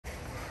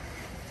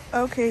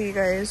Okay, you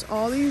guys,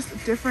 all these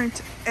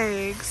different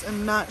eggs.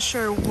 I'm not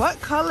sure what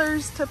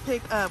colors to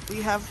pick up.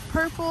 We have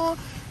purple,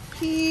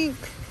 pink,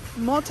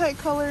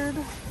 multicolored,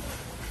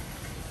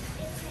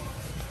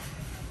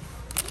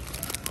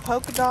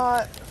 polka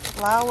dot,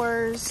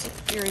 flowers,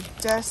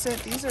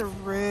 iridescent. These are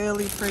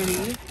really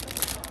pretty.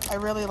 I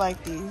really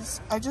like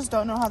these. I just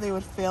don't know how they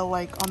would feel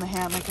like on the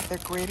hand, like if they're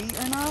gritty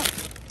or not.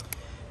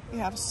 You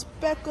have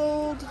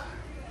speckled,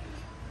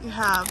 you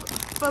have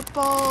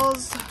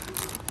footballs,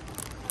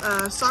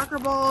 soccer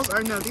balls,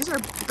 or no, these are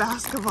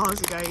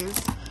basketballs, you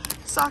guys.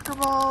 Soccer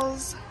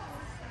balls.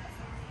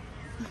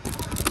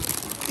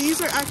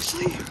 These are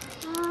actually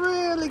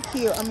really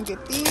cute. I'm gonna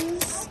get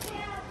these.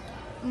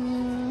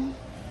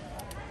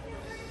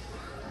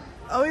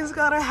 Always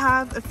gotta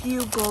have a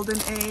few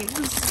golden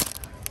eggs.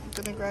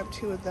 I'm gonna grab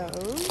 2 of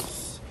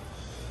those.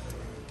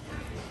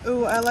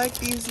 Ooh, I like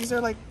these. These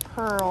are like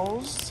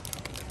pearls.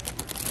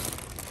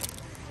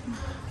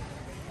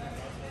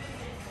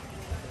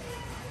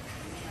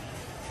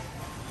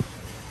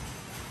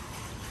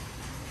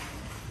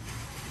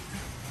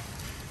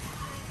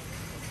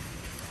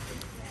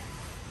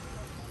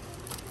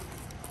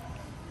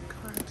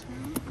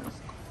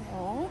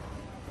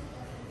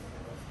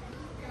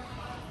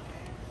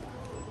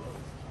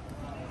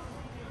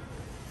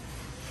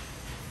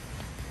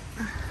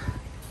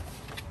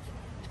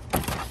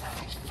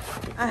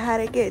 I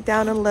had to get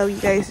down and low, you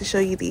guys, to show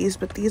you these,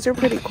 but these are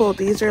pretty cool.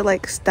 These are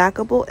like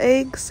stackable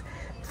eggs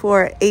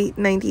for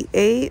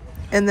 $8.98,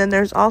 and then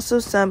there's also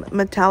some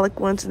metallic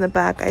ones in the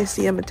back. I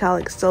see a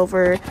metallic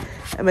silver,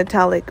 a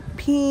metallic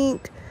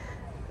pink.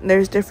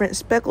 There's different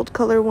speckled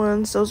color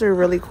ones. Those are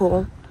really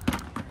cool.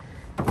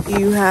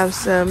 You have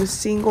some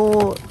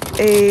single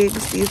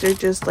eggs. These are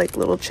just like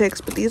little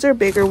chicks, but these are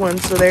bigger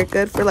ones, so they're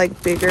good for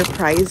like bigger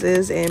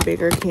prizes and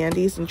bigger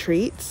candies and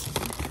treats.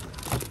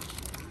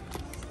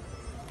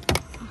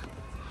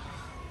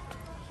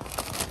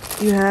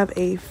 You have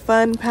a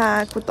fun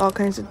pack with all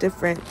kinds of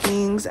different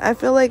things. I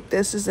feel like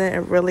this isn't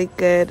a really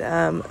good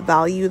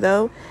value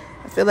though.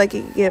 I feel like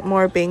you can get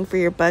more bang for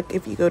your buck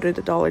if you go to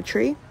the Dollar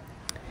Tree.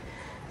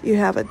 You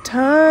have a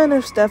ton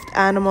of stuffed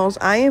animals.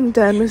 I am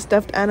done with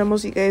stuffed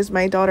animals, you guys.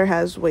 My daughter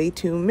has way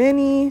too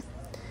many.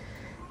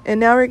 And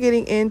now we're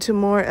getting into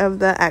more of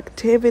the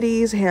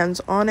activities,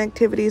 hands-on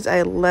activities.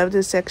 I love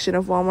this section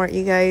of Walmart,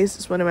 you guys.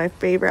 It's one of my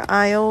favorite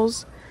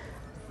aisles.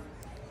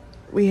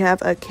 We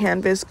have a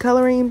canvas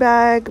coloring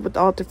bag with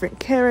all different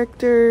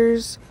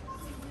characters.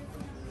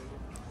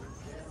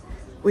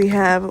 We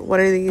have, what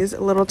are these?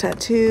 Little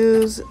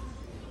tattoos,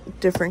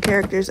 different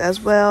characters as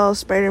well.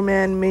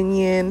 Spider-Man,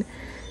 Minion,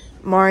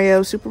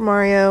 Mario, Super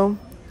Mario.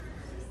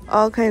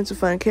 All kinds of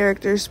fun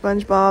characters.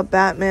 SpongeBob,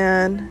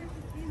 Batman.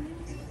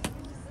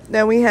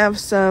 Then we have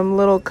some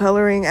little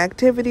coloring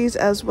activities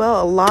as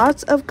well.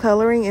 Lots of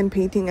coloring and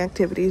painting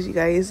activities, you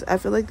guys. I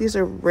feel like these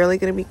are really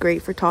going to be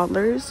great for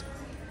toddlers.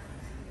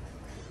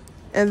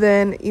 And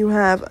then you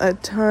have a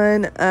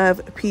ton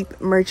of Peep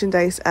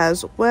merchandise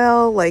as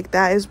well. Like,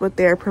 that is what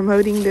they're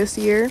promoting this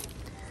year.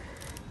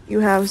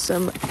 You have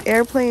some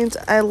airplanes.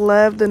 I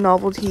love the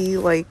novelty,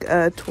 like,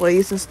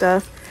 toys and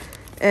stuff.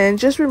 And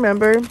just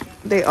remember,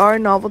 they are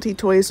novelty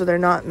toys, so they're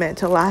not meant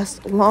to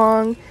last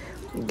long.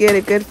 Get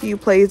a good few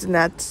plays, and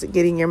that's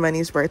getting your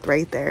money's worth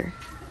right there.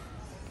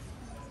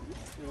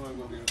 You want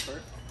to go get it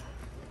first?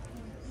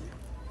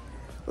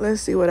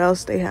 Let's see what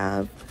else they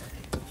have.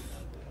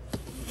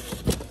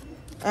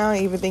 I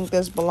don't even think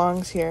this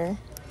belongs here.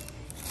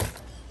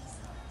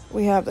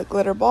 We have the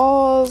glitter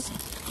balls.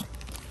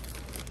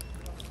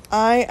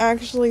 I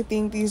actually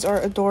think these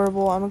are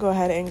adorable. I'm gonna go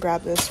ahead and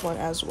grab this one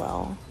as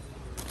well.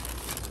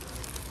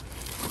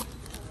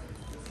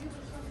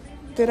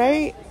 Did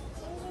I?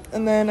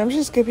 And then I'm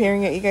just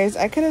comparing it, you guys.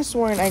 I could have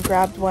sworn I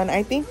grabbed one.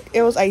 I think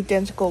it was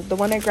identical. The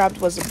one I grabbed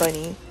was a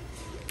bunny.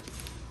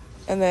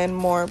 And then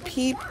more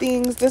Peep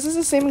things. This is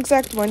the same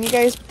exact one, you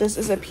guys. But this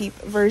is a Peep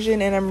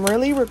version. And I'm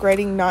really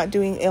regretting not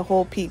doing a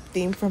whole Peep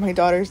theme for my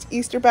daughter's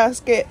Easter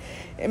basket.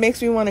 It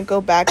makes me want to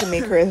go back and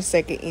make her a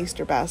second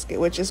Easter basket.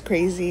 Which is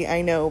crazy,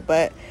 I know.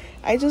 But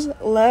I just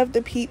love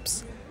the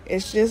Peeps.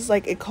 It's just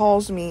like it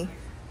calls me.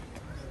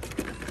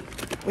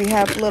 We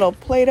have little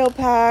Play-Doh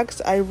packs.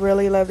 I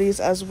really love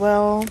these as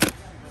well.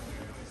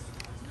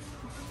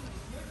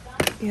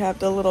 You have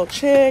the little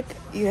chick.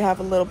 You have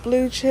a little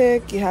blue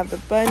chick. You have the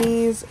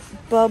bunnies,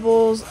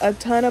 bubbles, a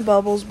ton of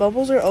bubbles.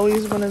 Bubbles are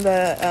always one of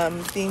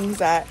the things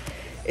that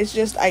it's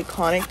just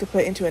iconic to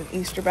put into an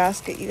Easter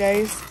basket, you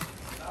guys.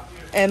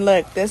 And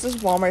look, this is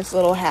Walmart's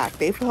little hack.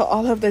 They put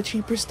all of the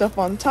cheaper stuff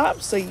on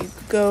top, so you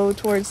go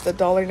towards the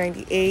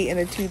 $1.98 and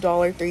the $2,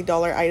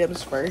 $3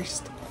 items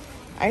first.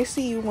 I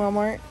see you,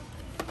 Walmart.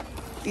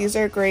 These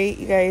are great,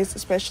 you guys,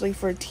 especially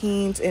for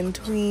teens and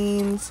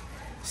tweens.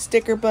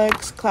 Sticker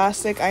books,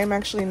 classic. I am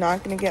actually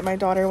not going to get my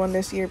daughter one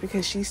this year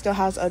because she still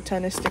has a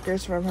ton of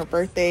stickers from her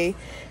birthday.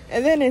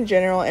 And then in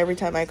general, every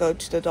time I go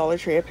to the Dollar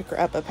Tree, I pick her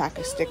up a pack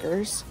of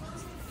stickers.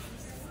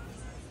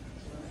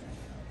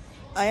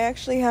 I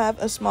actually have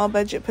a small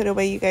budget put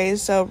away, you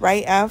guys. So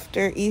right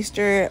after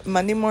Easter,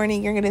 Monday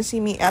morning, you're going to see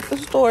me at the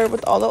store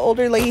with all the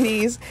older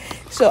ladies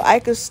so I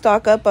could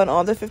stock up on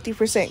all the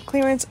 50%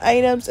 clearance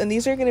items. And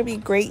these are going to be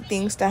great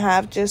things to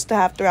have just to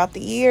have throughout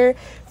the year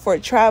for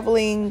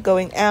traveling,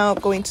 going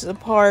out, going to the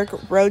park,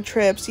 road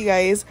trips. You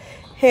guys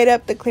hit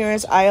up the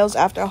clearance aisles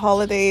after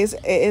holidays.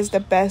 It is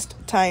the best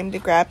time to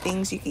grab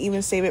things. You can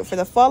even save it for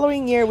the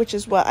following year, which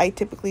is what I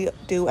typically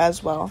do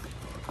as well.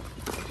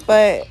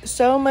 But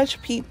so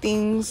much Peep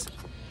things.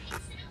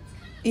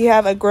 You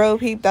have a Grow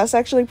Peep. That's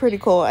actually pretty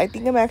cool. I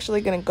think I'm actually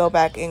going to go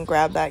back and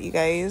grab that, you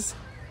guys.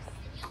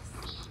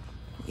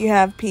 You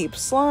have Peep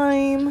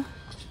Slime.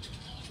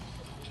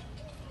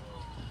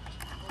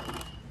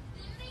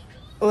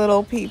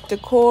 Little Peep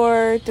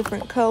decor.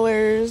 Different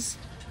colors.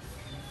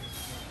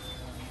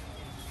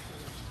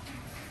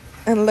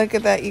 And look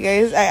at that, you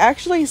guys. I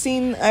actually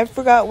seen, I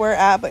forgot where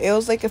at, but it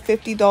was like a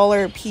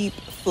 $50 Peep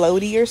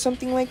floaty or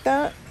something like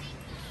that.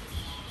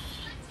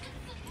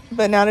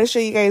 But now to show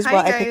you guys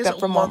what I picked up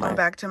from Walmart. Welcome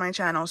back to my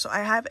channel. So I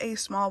have a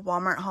small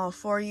Walmart haul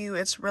for you.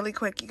 It's really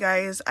quick, you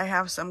guys. I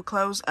have some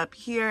clothes up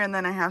here and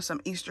then I have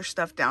some Easter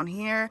stuff down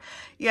here.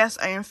 Yes,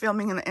 I am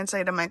filming in the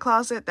inside of my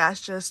closet.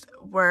 That's just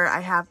where I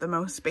have the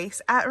most space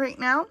at right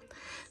now.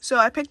 So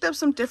I picked up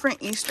some different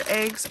Easter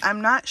eggs. I'm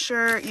not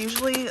sure.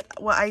 Usually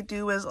what I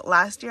do is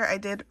last year I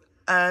did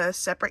a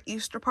separate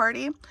Easter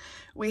party.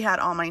 We had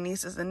all my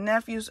nieces and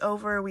nephews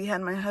over. We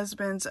had my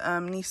husband's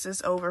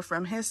nieces over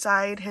from his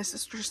side, his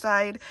sister's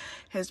side,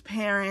 his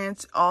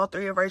parents, all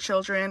three of our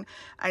children.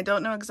 I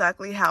don't know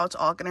exactly how it's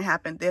all going to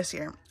happen this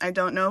year. I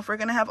don't know if we're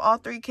going to have all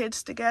three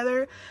kids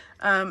together.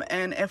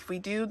 And if we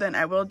do, then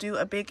I will do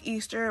a big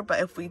Easter.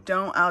 But if we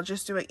don't, I'll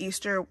just do an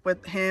Easter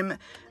with him,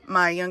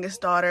 my youngest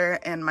daughter,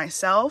 and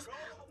myself.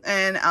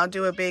 And I'll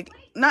do a big,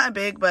 not a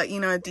big, but, you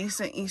know, a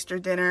decent Easter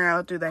dinner.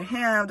 I'll do the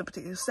ham, the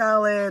potato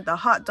salad, the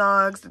hot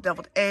dogs, the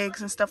deviled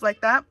eggs, and stuff like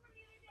that.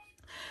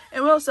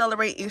 And we'll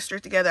celebrate Easter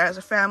together as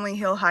a family.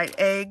 He'll hide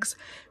eggs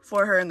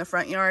for her in the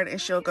front yard, and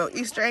she'll go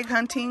Easter egg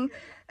hunting.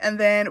 And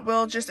then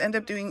we'll just end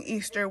up doing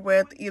Easter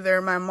with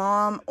either my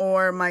mom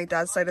or my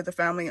dad's side of the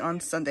family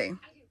on Sunday.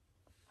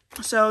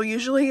 So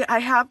usually I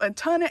have a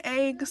ton of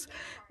eggs.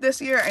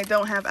 This year I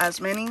don't have as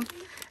many.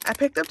 I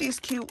picked up these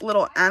cute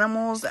little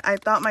animals. I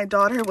thought my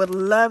daughter would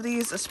love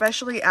these,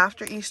 especially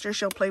after Easter.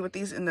 She'll play with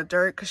these in the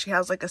dirt because she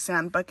has like a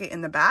sand bucket in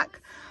the back.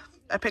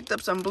 I picked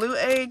up some blue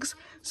eggs,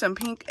 some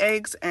pink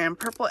eggs, and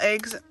purple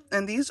eggs.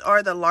 And these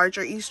are the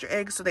larger Easter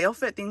eggs, so they'll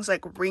fit things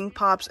like ring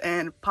pops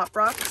and pop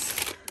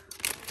rocks.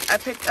 I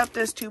picked up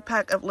this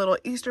 2-pack of little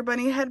Easter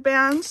bunny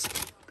headbands.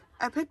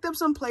 I picked up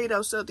some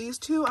Play-Doh. So these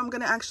two I'm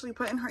going to actually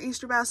put in her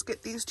Easter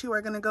basket. These two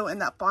are going to go in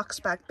that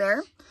box back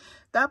there.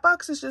 That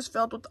box is just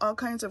filled with all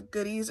kinds of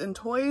goodies and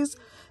toys.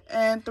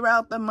 And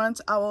throughout the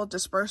months, I will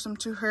disperse them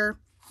to her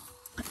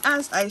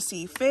as I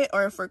see fit.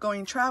 Or if we're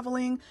going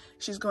traveling,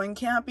 she's going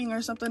camping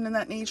or something in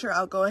that nature,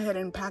 I'll go ahead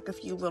and pack a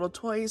few little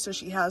toys so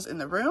she has in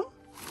the room.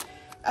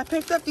 I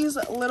picked up these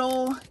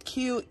little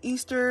cute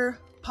Easter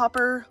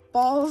popper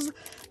balls.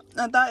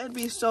 I thought it'd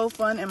be so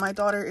fun, and my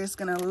daughter is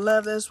gonna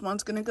love this.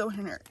 One's gonna go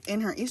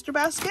in her Easter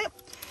basket,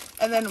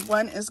 and then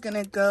one is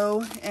gonna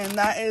go, and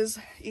that is,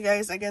 you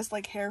guys, I guess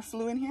like hair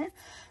flew in here.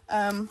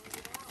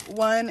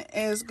 One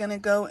is gonna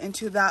go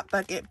into that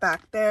bucket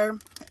back there,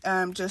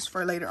 just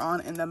for later on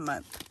in the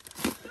month.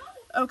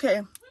 Okay,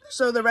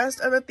 so the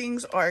rest of the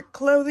things are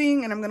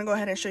clothing, and I'm gonna go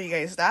ahead and show you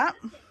guys that.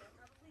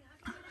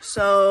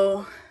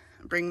 So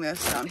bring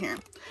this down here.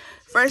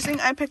 First thing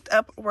I picked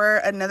up were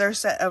another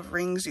set of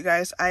rings, you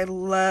guys. I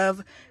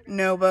love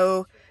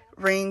Nobo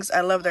rings.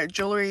 I love their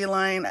jewelry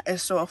line.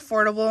 It's so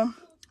affordable.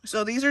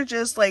 So these are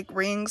just like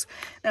rings.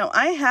 Now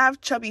I have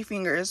chubby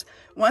fingers.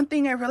 One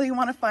thing I really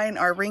want to find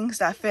are rings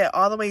that fit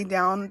all the way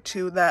down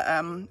to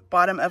the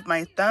bottom of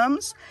my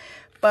thumbs.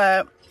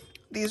 But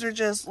these are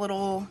just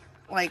little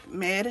like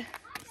mid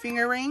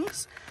finger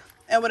rings.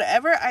 And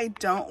whatever I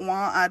don't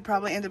want, I'd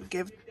probably end up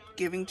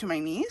giving to my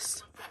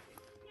niece.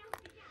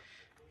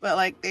 But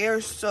like, they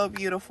are so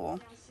beautiful.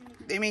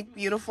 They make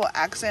beautiful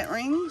accent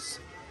rings.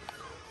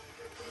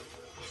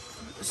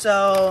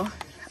 So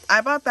I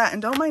bought that, and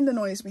don't mind the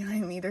noise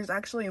behind me. There's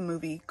actually a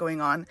movie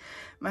going on.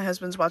 My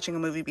husband's watching a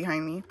movie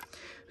behind me.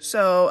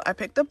 So I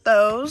picked up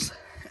those.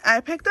 I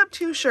picked up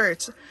 2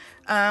 shirts.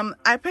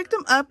 I picked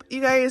them up,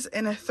 you guys,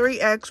 in a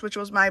 3X, which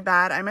was my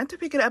bad. I meant to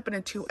pick it up in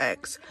a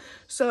 2X.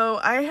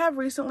 So I have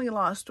recently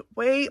lost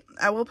weight.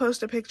 I will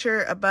post a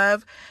picture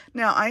above.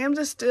 Now I'm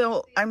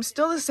still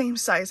the same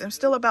size. I'm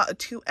still about a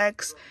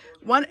 2X.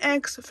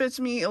 1X fits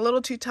me a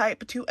little too tight,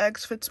 but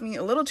 2X fits me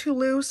a little too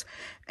loose.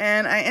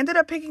 And I ended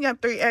up picking up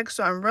 3X,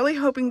 so I'm really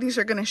hoping these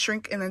are going to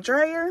shrink in the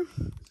dryer.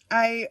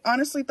 I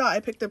honestly thought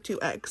I picked up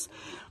 2X.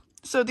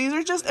 So these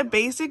are just a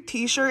basic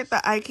t-shirt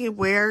that I can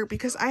wear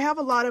because I have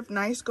a lot of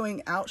nice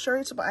going out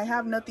shirts, but I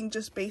have nothing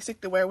just basic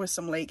to wear with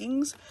some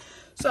leggings.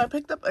 So I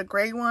picked up a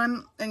gray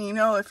one, and you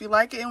know, if you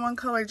like it in one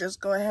color,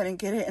 just go ahead and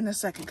get it in the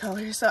second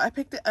color. So I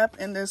picked it up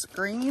in this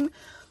green.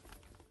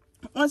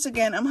 Once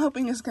again, I'm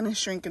hoping it's going to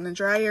shrink in the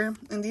dryer,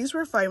 and these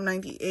were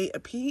 $5.98 a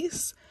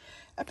piece.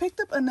 I picked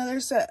up another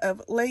set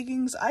of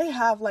leggings. I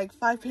have like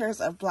 5 pairs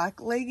of black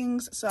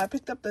leggings, so I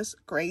picked up this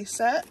gray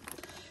set.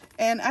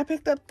 And I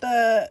picked up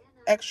the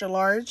extra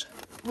large.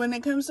 When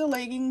it comes to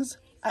leggings,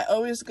 I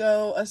always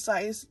go a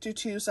size to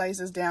 2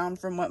 sizes down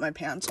from what my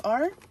pants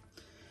are.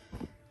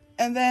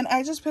 And then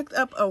I just picked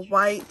up a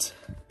white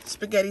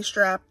spaghetti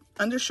strap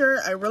undershirt.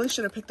 I really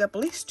should have picked up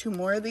at least 2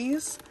 more of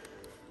these.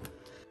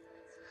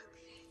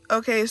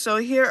 Okay, so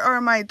here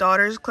are my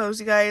daughter's clothes,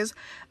 you guys.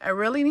 I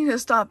really need to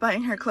stop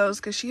buying her clothes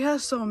because she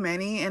has so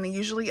many, and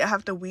usually I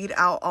have to weed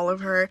out all of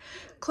her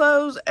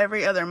clothes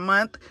every other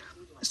month.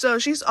 So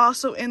she's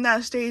also in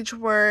that stage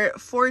where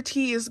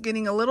 4T is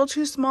getting a little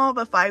too small,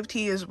 but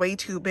 5T is way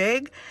too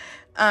big.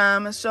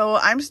 So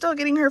I'm still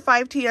getting her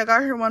 5T. I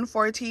got her one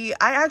 4T.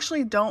 I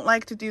actually don't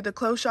like to do the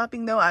clothes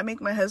shopping though. I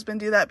make my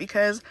husband do that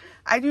because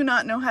I do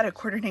not know how to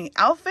coordinate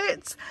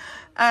outfits.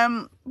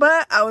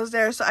 But I was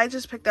there, so I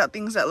just picked out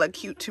things that look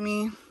cute to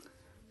me.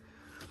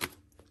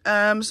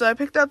 So I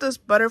picked out this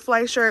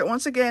butterfly shirt.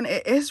 Once again,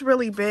 it is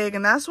really big,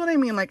 and that's what I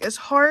mean. Like, it's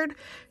hard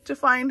to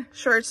find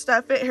shirts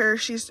that fit her.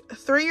 She's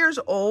 3 years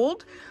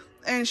old,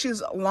 and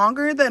she's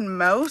longer than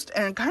most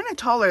and kind of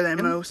taller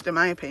than most, in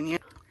my opinion.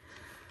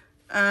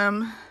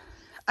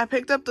 I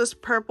picked up this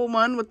purple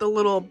one with the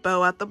little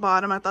bow at the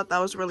bottom. I thought that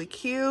was really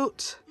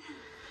cute.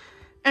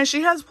 And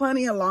she has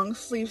plenty of long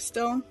sleeves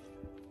still.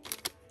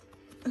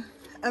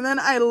 And then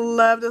I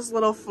love this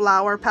little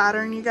flower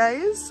pattern, you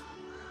guys.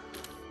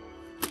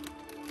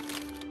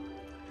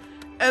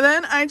 And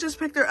then I just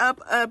picked her up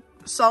a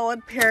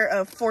solid pair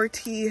of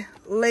 4T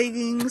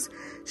leggings.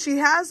 She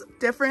has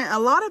a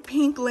lot of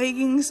pink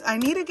leggings. I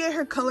need to get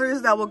her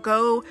colors that will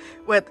go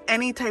with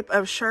any type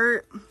of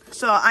shirt.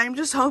 So I'm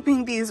just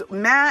hoping these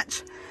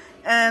match.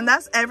 And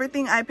that's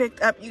everything I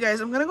picked up, you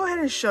guys. I'm going to go ahead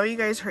and show you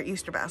guys her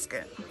Easter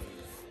basket.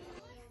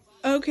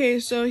 Okay,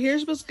 so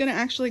here's what's gonna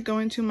actually go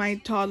into my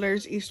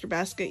toddler's Easter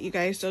basket, you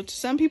guys. So to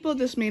some people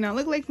this may not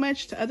look like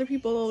much, to other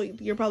people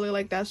you're probably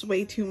like, that's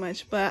way too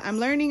much. But I'm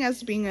learning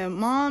as being a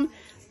mom,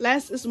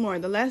 less is more.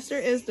 The less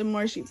there is, the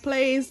more she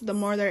plays. The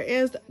more there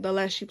is, the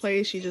less she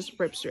plays. She just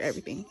rips through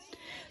everything.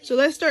 So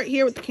let's start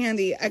here with the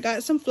candy. I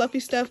got some fluffy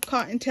stuff,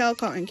 cottontail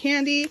cotton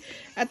candy.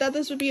 I thought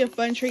this would be a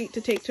fun treat to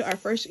take to our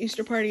first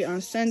Easter party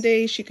on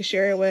Sunday. She could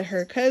share it with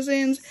her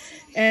cousins.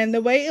 And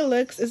the way it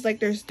looks is like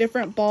there's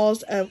different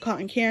balls of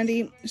cotton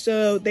candy.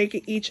 So they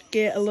could each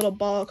get a little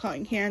ball of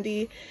cotton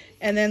candy.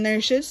 And then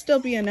there should still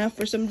be enough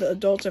for some of the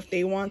adults if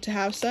they want to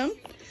have some.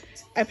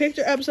 I picked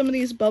her up some of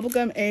these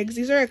bubblegum eggs.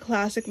 These are a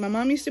classic. My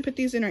mom used to put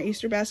these in our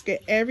Easter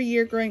basket every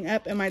year growing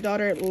up. And my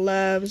daughter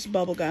loves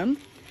bubblegum.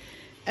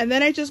 And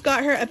then I just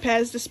got her a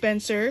Pez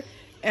dispenser.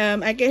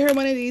 I get her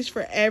one of these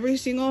for every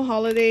single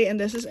holiday, and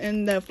this is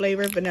in the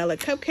flavor vanilla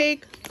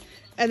cupcake.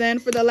 And then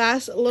for the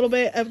last little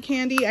bit of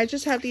candy, I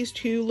just have these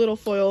 2 little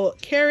foil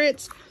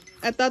carrots.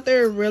 I thought they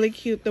were really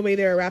cute the way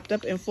they were wrapped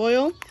up in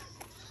foil.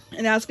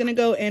 And that's going to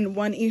go in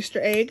 1 Easter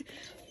egg.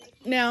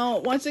 Now,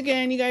 once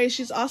again, you guys,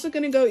 she's also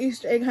going to go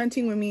Easter egg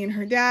hunting with me and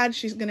her dad.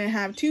 She's going to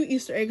have 2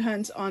 Easter egg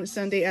hunts on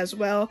Sunday as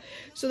well.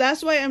 So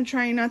that's why I'm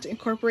trying not to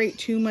incorporate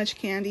too much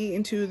candy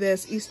into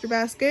this Easter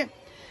basket.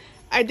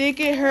 I did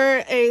get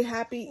her a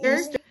Happy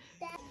Easter.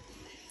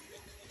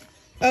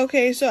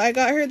 Okay, so I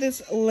got her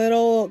this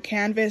little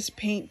canvas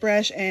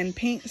paintbrush and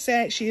paint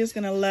set. She is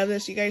going to love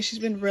this, you guys. She's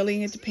been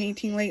really into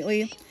painting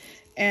lately.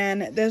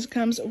 And this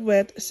comes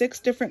with 6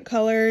 different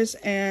colors,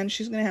 and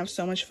she's going to have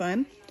so much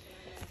fun.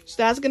 So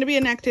that's going to be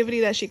an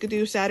activity that she could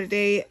do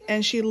Saturday.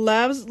 And she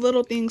loves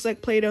little things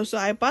like Play-Doh. So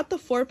I bought the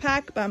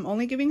 4-pack, but I'm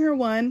only giving her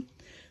 1.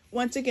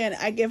 Once again, if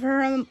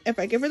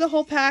I give her the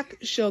whole pack,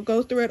 she'll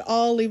go through it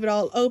all, leave it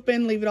all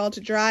open, leave it all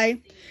to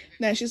dry.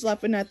 Then she's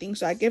left with nothing.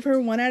 So I give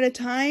her 1 at a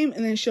time,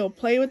 and then she'll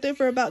play with it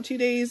for about 2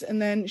 days, and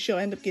then she'll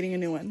end up getting a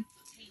new one.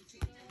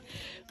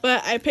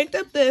 But I picked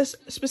up this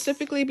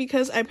specifically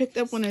because I picked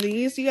up one of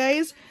these, you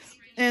guys.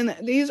 And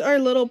these are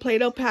little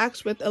Play-Doh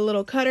packs with a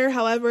little cutter.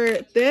 However,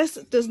 this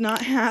does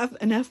not have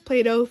enough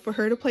Play-Doh for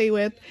her to play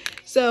with.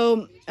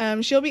 So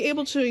she'll be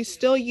able to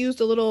still use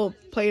the little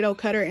Play-Doh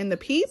cutter in the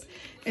Peep.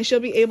 And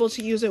she'll be able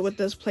to use it with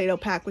this Play-Doh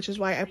pack, which is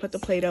why I put the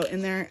Play-Doh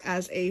in there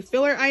as a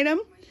filler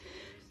item.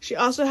 She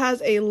also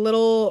has a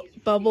little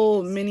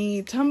bubble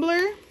mini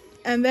tumbler.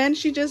 And then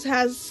she just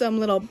has some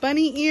little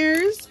bunny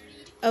ears,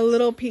 a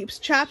little Peeps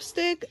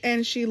chapstick.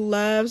 And she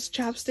loves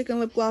chapstick and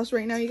lip gloss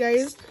right now, you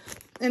guys.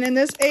 And in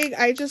this egg,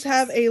 I just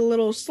have a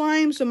little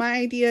slime. So my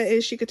idea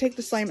is she could take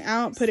the slime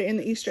out, put it in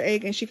the Easter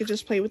egg, and she could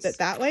just play with it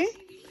that way.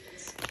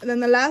 And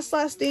then the last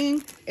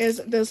thing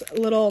is this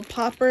little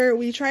popper.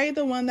 We tried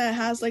the one that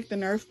has like the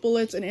Nerf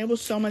bullets, and it was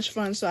so much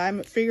fun. So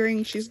I'm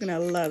figuring she's going to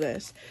love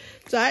this.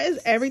 So that is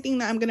everything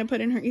that I'm going to put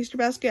in her Easter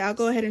basket. I'll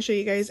go ahead and show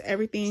you guys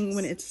everything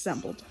when it's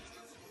assembled.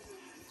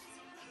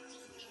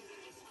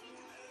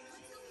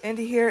 And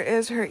here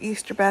is her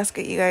Easter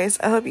basket, you guys.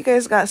 I hope you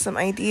guys got some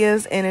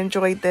ideas and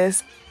enjoyed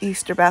this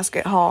Easter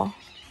basket haul.